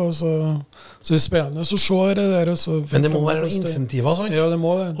endre på, så det spennende så ser det der. Men det må være noen insentiver, sant? Ja, det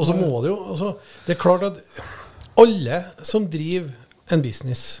må det. Og så må det jo, det klart at alle som driver en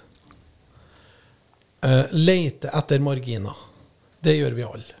business leter etter marginer. Det gjør vi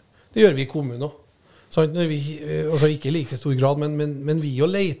alle. Det gjør vi i kommunen også. Sånn, altså ikke i like stor grad, men vi jo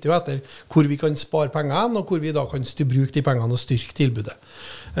leter jo etter hvor vi kan spare pengene, og hvor vi da kan bruke de pengene og styrke tilbudet.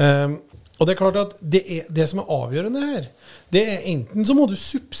 Og det klart at det som avgjørende her, det enten så må du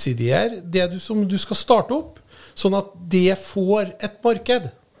subsidiere det som du skal starte opp, sånn at det får et marked.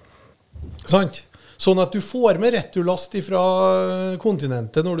 Sant? Sånn at du får med returlast fra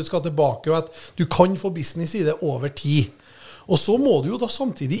kontinentet når du skal tilbake, og at du kan få business i det over tid. Og så må du jo da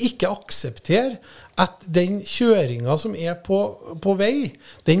samtidig ikke akseptere at den kjøringen som på vei,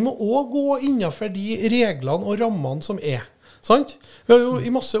 den må også gå innenfor de reglene og rammene som Sant? Vi har jo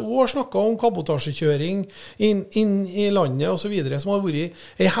i masse år snakket om kabotasjekjøring inn i landet og så videre, som har vært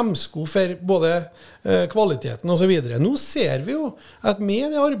en hemsko for både kvaliteten og så videre. Nå ser vi jo at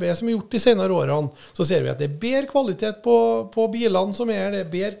med det arbeidet som er gjort de senere årene, så ser vi at det bedre kvalitet på bilene som det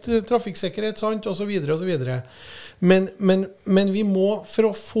bedre trafikksikkerhet, sant, og så videre og så videre. Men vi må,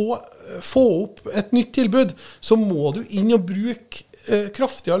 for å få opp et nytt tilbud, så må du inn og bruke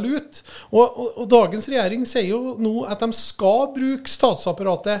kraftigere lut. Og dagens regjering sier jo nå at de skal bruke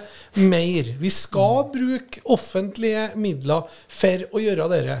statsapparatet mer. Vi skal bruke offentlige midler for å gjøre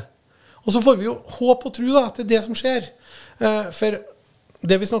dette. Og så får vi jo håpe og tro at det det som skjer. For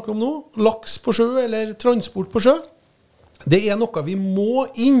det vi snakker om nå, laks på sjø eller transport på sjø, det noe vi må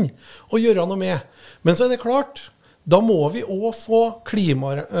inn og gjøre noe med. Men så det klart, da må vi også få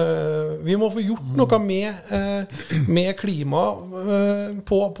vi må få gjort noe med klima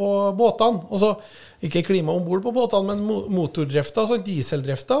på båtene. Altså, ikke klima ombord på båtene, men motordrifta, altså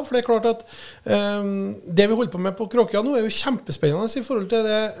dieseldrifta. For det klart at det vi holder på med på Kråkja nå jo kjempespennende i forhold til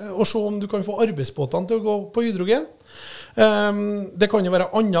det å se om du kan få arbeidsbåtene til å gå på hydrogen. Det kan jo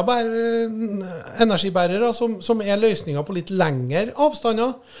være andre energibærere som løsninger på litt lengre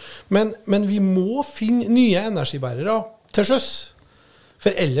avstander, men vi må finne nye energibærere til sjøs,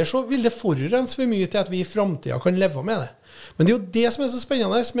 for ellers så vil det forurense for mye til at vi i fremtiden kan leve med det. Men det jo det som så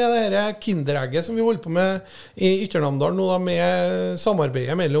spennende med det her kinderegget som vi holder på med i Ytternamdalen nå da, med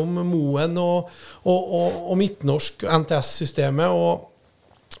samarbeidet mellom Moen og Midtnorsk NTS-systemet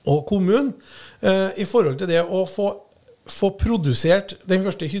og kommunen, i forhold til det å få produsert den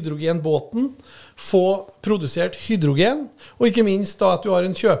første hydrogenbåten, få produsert hydrogen, og ikke minst da at du har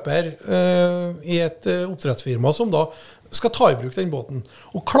en kjøper i et oppdrettsfirma som da skal ta i bruk den båten.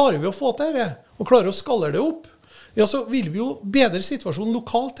 Og klarer vi å få til det, og klarer å skalere det opp, ja, så vil vi jo bedre situasjonen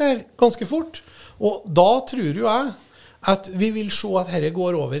lokalt her ganske fort. Og da tror jo jeg at vi vil se at dette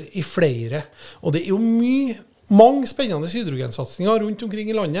går over i flere. Og det jo mange spennende hydrogensatsninger rundt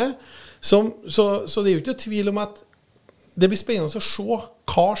omkring i landet, så det jo ikke noe tvil om at det blir spennende å se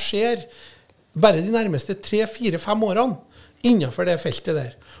hva skjer bare de nærmeste 3, 4, 5 årene innenfor det feltet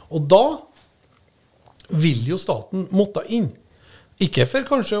der. Og da vil jo staten måtte inn. Ikke for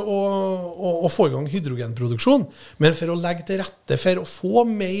kanskje å få i gang hydrogenproduksjon, men for å legge til rette for å få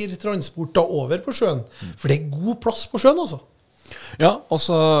mer transport da over på sjøen. For det god plass på sjøen, altså. Ja, og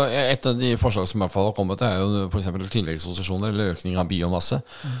så et av de forslag som i hvert fall har kommet jo for eksempel tilleggskonsesjoner eller økning av biomasse.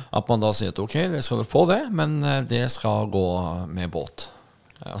 At man da sier at ok, det skal få det, men det skal gå med båt.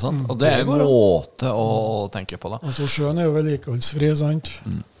 Ja, sant? Og det en måte å tenke på da. Altså sjøen jo vedlikeholdsfri, sant?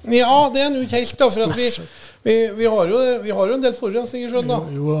 Ja, det jo ikke helt da, for at vi har jo en del forurensninger i sjøen da.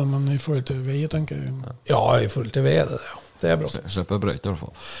 Jo, men i forhold til vei, tenker jeg. Ja, i forhold til vei det, ja. Det bra. Slipper brøyte i hvert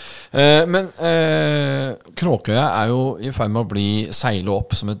fall. Men Kråkøya jo i ferd med å bli seile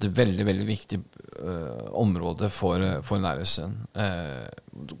opp som et veldig, veldig viktig område for Nærøysund.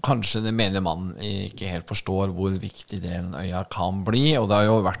 Kanskje det mener man ikke helt forstår hvor viktig den øya kan bli, og det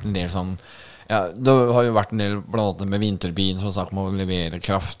har jo vært en del sånn det har jo vært en del blant annet med vindturbin som sagt om å levere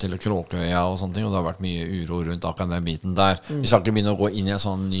kraft til Kråkøya og sånne ting, og det har vært mye uro rundt akkurat den biten der. Vi skal ikke begynne å gå inn i en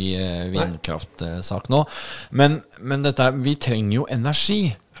sånn ny vindkraftsak nå, men dette, vi trenger jo energi.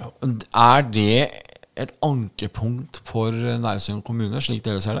 Det et ankepunkt for Nærøysund kommune, slik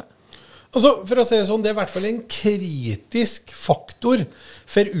dere ser det? Altså, for å si det sånn, det i hvert fall en kritisk faktor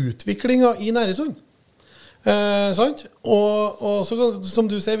for utviklingen i Nærøysund. Sant? Og så, som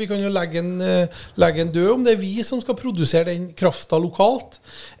du sier, vi kan jo legge en død om det vi som skal produsere den krafta lokalt,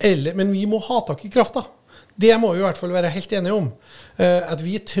 men vi må ha tak i krafta. Det må vi i hvert fall være helt enige om. At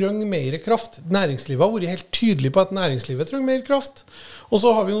vi trenger mer kraft. Næringslivet har vært helt tydelig på at næringslivet trenger mer kraft. Og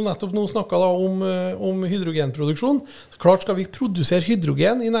så har vi jo nettopp nå snakket da om hydrogenproduksjon. Klart skal vi produsere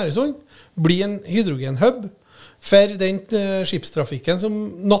hydrogen i Nærøysund, bli en hydrogenhub, for den skipstrafikken som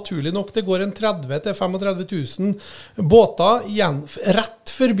naturlig nok, det går en 30 til 35 000 båter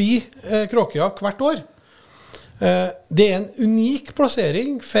rett forbi Kråkøya hvert år. Det en unik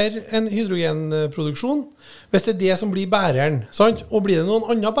plassering for en hydrogenproduksjon, hvis det det som blir bæreren, sant? Og blir det noen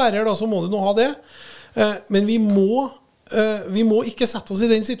annen bærer da, så må du nå ha det. Men vi må ikke sette oss i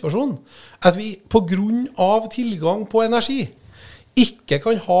den situasjonen at vi på grunn av tilgang på energi ikke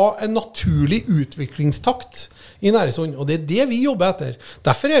kan ha en naturlig utviklingstakt i Nærøysund, og det det vi jobber etter.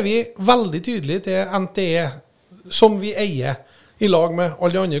 Derfor vi veldig tydelige til NTE, som vi eier i lag med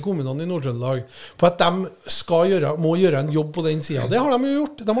alle de andre kommunene i Nord-Trøndelag, på at de må gjøre en jobb på den siden. Det har de jo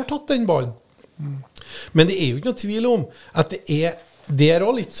gjort, de har tatt den ballen. Men det jo ikke noe tvil om at det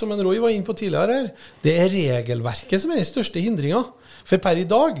også litt som en Roy var inne på tidligere her, det regelverket som den største hindringen. For per i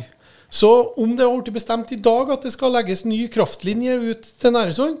dag, så om det har blitt bestemt i dag at det skal legges ny kraftlinje ut til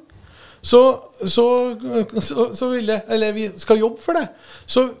Nærøysund, så vil det, eller vi skal jobbe for det,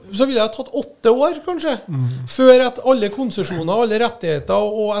 så vil det ha tatt 8 år kanskje, før at alle konsesjoner, alle rettigheter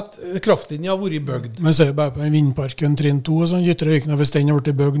og at kraftlinjen har vært bygd. Men så jo bare på vindparken trinn 2, sånn, ytterdistriktet, hvis den har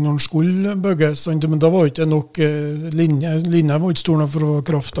vært bygd når den skulle bygges, sånn, men da var ikke nok linje var ikke stor nok for å få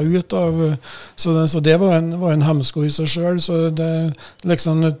krafta ut av, så det var en hemsko i seg selv, så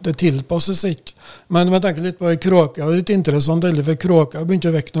det tilpasses ikke. Men jeg tenker litt på Kråkøya, det litt interessant, for Kråkøya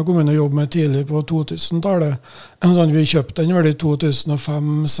begynte å vekke noen kommuner å jobbe med tidlig på 2000-tallet. Sånn, vi kjøpte den vel i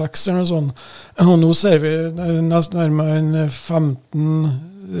 2005-2006 eller noe sånt. Og nå ser vi nesten nærmere 15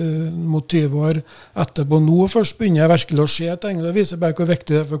 mot 20 år etterpå. Nå først begynner jeg virkelig å se ting. Det viser bare hvor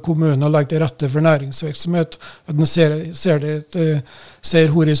viktig det for kommunen å legge til rette for næringsvirksomhet. At den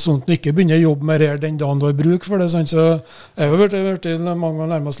ser horisonten og ikke begynner å jobbe med det den dagen du har bruk for det. Sånn. Så jeg har vært mange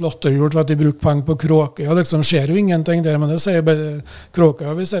nærmest lattergjort for at de bruker penger på Kråkøya. Det skjer jo ingenting der, men det sier bare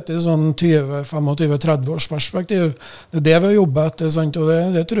Kråkøya. Vi sitter i sånn 20-25-30 års perspektiv. Det det vi har jobbet etter, sant? Og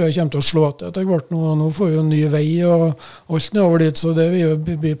det tror jeg kommer til å slå til etter hvert. Nå får vi jo en ny vei og alt nedover dit, så det vil jo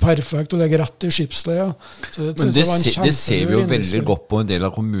bli perfekt å legge rett i skipsleia. Men det ser vi jo veldig godt på en del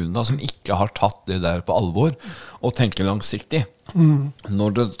av kommunene som ikke har tatt det der på alvor og tenker langsiktig.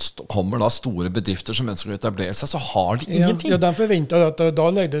 Når det kommer da store bedrifter som ønsker å etablere seg, så har de ingenting. Ja, de forventer at da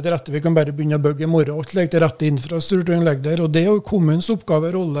legger det til rette. Vi kan bare begynne å bygge i morgen og legge til rette infrastrukturen legger der. Og det jo kommunens oppgave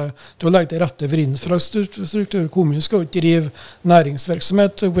og rolle til å legge til rette for infrastruktur. Kommunen skal jo ikke drive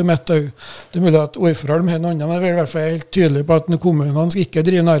næringsvirksomhet oppi mitt øye. Det mulig at ordføreren med en annen, men vi i hvert fall helt tydelig på at kommunene skal ikke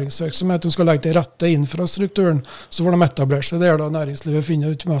drive næringsvirksomhet. De skal legge til rette infrastrukturen. Så får de etablere seg der da næringslivet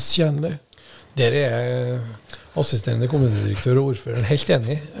finner ut mest tjenlig. Der assisterende kommunedirektør og ordføreren helt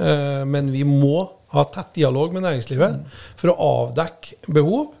enig, men vi må ha tett dialog med næringslivet for å avdekke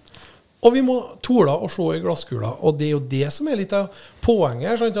behov, og vi må tåle å se i glasskula, og det jo det som litt av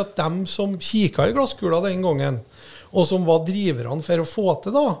poenget, sånn at de som kikket i glasskula den gangen, og som var driverne for å få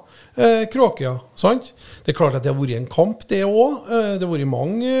til da, Kråkøya, sant? Det klart at det har vært en kamp, det også. Det har vært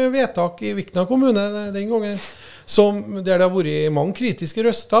mange vedtak i Vikna kommune den gangen, der det har vært mange kritiske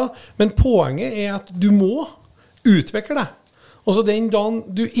røster, men poenget at du må utvikle det. Og så den dagen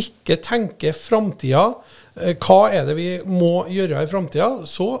du ikke tenker fremtiden, hva det vi må gjøre i fremtiden,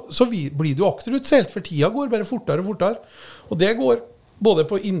 så blir du akterutseilt, for tiden går bare fortere og fortere. Og det går både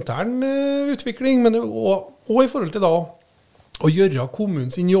på intern utvikling, men også i forhold til da å gjøre kommunen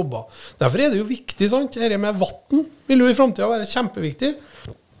sin jobber. Derfor det jo viktig, sant? Dette med vatten vil jo i fremtiden være kjempeviktig.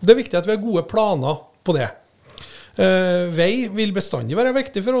 Det viktig at vi har gode planer på det. Vei vil bestandig være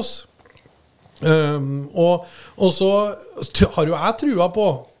viktig for oss. Og så har jo jeg trua på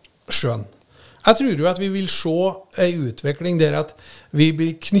sjøen. Jeg tror jo at vi vil se en utvikling der at vi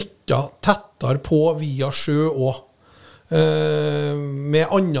blir knyttet tettere på via sjø også. Med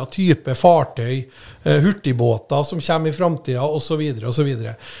andre type fartøy, hurtigbåter som kommer i fremtiden, og så videre, og så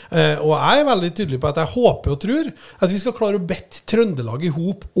videre. Og jeg veldig tydelig på at jeg håper og tror at vi skal klare å bette Trøndelag i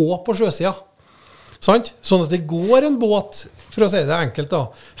hop og på sjøsida. Sant? Sånn at det går en båt, for å si det enkelt da,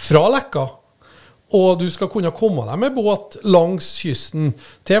 fra Lekka, og du skal kunne komme deg med båt langs kysten,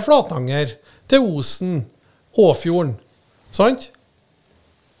 til Flatanger, til Osen, Åfjorden. Sant?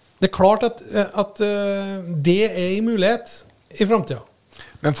 Det klart at det en mulighet i fremtiden.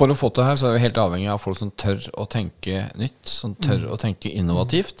 Men for å få til det her, så vi helt avhengig av folk som tør å tenke nytt, som tør å tenke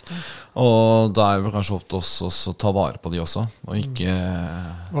innovativt. Og da det vel kanskje opp til oss å ta vare på de også, og ikke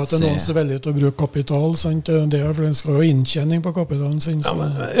og at det noen som er veldig til å bruke kapital, sant? For den skal jo inntjening på kapitalen sin.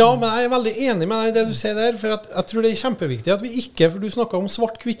 Ja, men jeg veldig enig med deg i det du sier der, for jeg tror det kjempeviktig at vi ikke, for du snakket om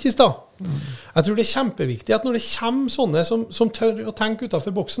svart-hvitt i sted. Jeg tror det kjempeviktig at når det kommer sånne som tør å tenke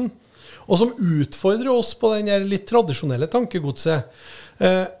utenfor boksen, og som utfordrer oss på den der litt tradisjonelle tankegodset,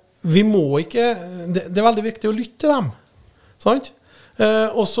 vi må ikke, det veldig viktig å lytte til dem, sant?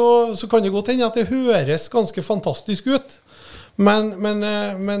 Og så kan det godt hende at det høres ganske fantastisk ut, men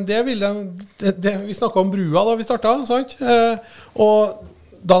det vil vi snakket om brua da vi startet, sant? Og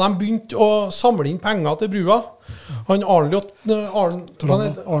da de begynte å samle inn penger til brua, Arnold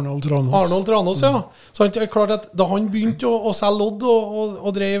Tranås, ja. Så det klart at da han begynte å selge lodd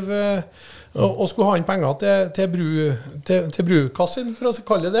og drev og skulle ha inn penger til brukassen, for å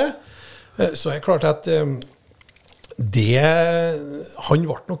kalle det, så det klart at det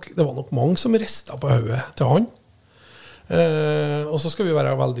var nok mange som restet på hodet til han. Og så skal vi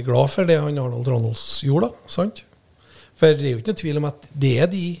være veldig glad for det han Arnold Tranås gjorde, sant? For det jo ikke noe tvil om at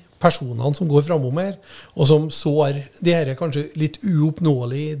det de personene som går framom her, og som sår de her kanskje litt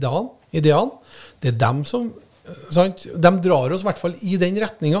uoppnåelige ideene, det dem som, sant? De drar oss i hvert fall i den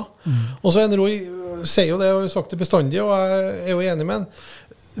retningen. Og så Roy sier jo det, og har sagt det bestandig, og jeg jo enig med han,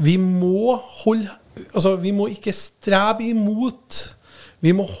 vi må ikke strebe imot,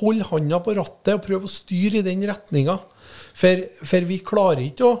 vi må holde hånda på rattet og prøve å styre i den retningen, for vi klarer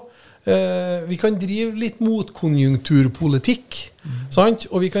ikke å vi kan drive litt motkonjunkturpolitikk, sant?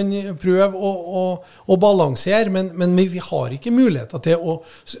 Og vi kan prøve å balansere, men vi har ikke muligheter til å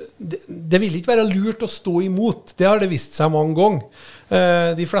det vil ikke være lurt å stå imot. Det har det vist seg mange ganger.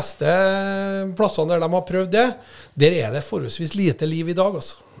 De fleste plassene der de har prøvd det, der det forholdsvis lite liv i dag,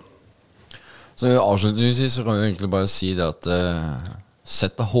 altså. Så avslutningsvis så kan vi egentlig bare si det at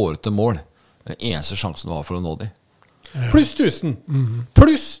sett deg hårete mål. Det eneste sjansen du har for å nå dem. Pluss 1000.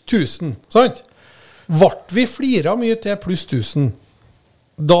 Pluss 1000, sant? Vart vi flira mye til pluss 1000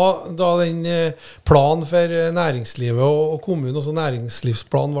 da den planen for næringslivet og kommunen, også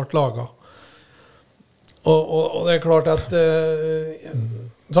næringslivsplanen, ble laget. Og det klart at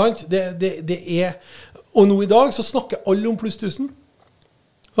sant? Det og nå i dag så snakker alle om pluss 1000,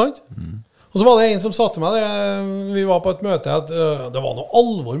 sant? Og så var det en som sa til meg vi var på et møte, at det var noe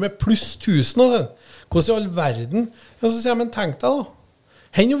alvor med pluss 1000 og den. Hvordan i all verden? Og så sier jeg, men tenk deg da,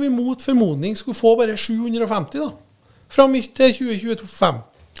 henne vi mot formodning skulle få bare 750 da, fra midt til 2025.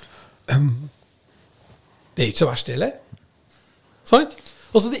 Det ikke så verst, eller? Sant?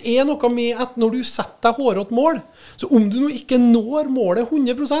 Og så det noe med at når du setter deg hårete mål, så om du nå ikke når målet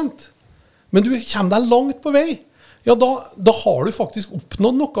 100%, men du kommer deg langt på vei, ja, da har du faktisk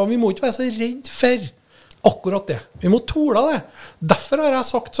oppnådd noe. Vi må ikke være så redd for akkurat det. Vi må tåle det. Derfor har jeg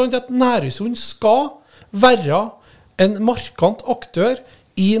sagt sånn at Nærøysunds skal være en markant aktør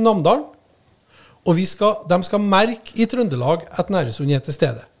i Namdalen, og de skal merke i Trøndelag at Nærøysund til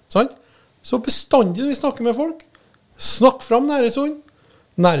stede. Sant? Så bestandig når vi snakker med folk, snakk fram Nærøysund.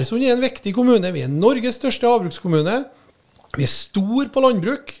 Nærøysund en viktig kommune. Vi Norges største havbrukskommune. Vi stor på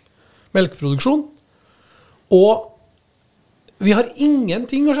landbruk, melkeproduksjon, og vi har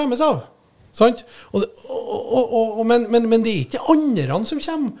ingenting å skjemmes av. Sant? Men det ikke andre som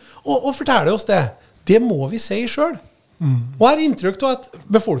kommer og forteller oss det. Det må vi si selv. Og jeg har inntrykk av at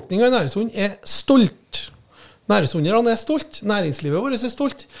befolkningen i Nærøysund stolt. Nærøysunderne stolt. Næringslivet vårt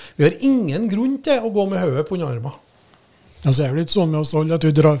stolt. Vi har ingen grunn til å gå med hodet på underarmen. Altså, det litt sånn med oss alle at du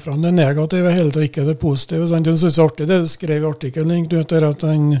drar frem det negative hele tiden, ikke det positive. Sant? Jeg synes det er artig det du skrev i artikkelen, at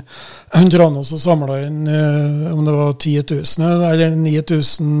han drar oss og samlet inn, om det var 10 000, eller 9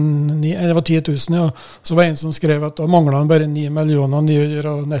 000, det var 10 000, ja. Så var det en som skrev at da manglet han bare 9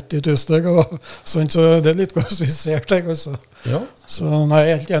 990 000. Sant? Så det litt klassifisert, jeg også. Ja. Så nei,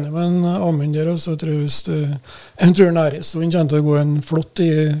 jeg helt enig med en Amund der, og så tror jeg Nærøysund kommer til å gå en flott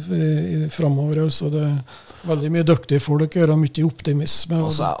i fremover, så det veldig mye dyktige folk og mye optimisme. Og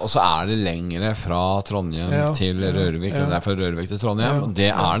så det lengre fra Trondheim til Rørvik, det fra Rørvik til Trondheim,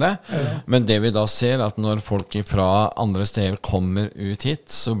 det det. Men det vi da ser, at når folk fra andre steder kommer ut hit,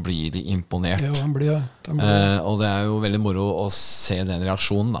 så blir de imponert. Ja, de blir det. Og det jo veldig moro å se den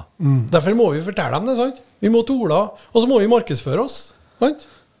reaksjonen da. Derfor må vi fortelle dem det, sant? Vi må tåle, og så må vi markedsføre oss, sant?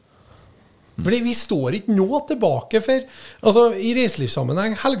 Fordi vi står ikke nå tilbake for, altså i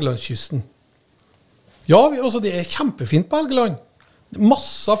reiselivssammenheng, Helgelandskysten. Ja, det kjempefint på Helgeland.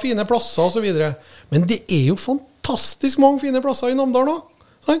 Masse fine plasser og så videre. Men det jo fantastisk mange fine plasser i Namdal nå.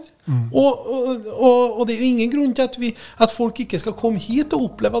 Sant? Og det jo ingen grunn til at folk ikke skal komme hit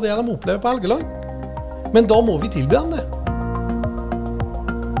og oppleve det de opplever på Helgeland. Men da må vi tilby dem det.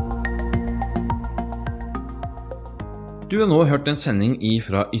 Du har nå hørt en sending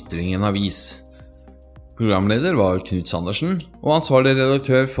fra Ytringen avis. Progamleder var Knut Sandersen, og ansvarlig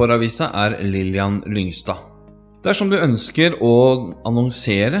redaktør for avisa Lillian Lyngstad. Dersom du ønsker å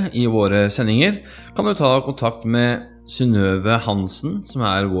annonsere i våre sendinger, kan du ta kontakt med Synnøve Hansen, som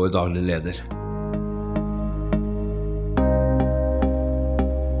vår daglige leder.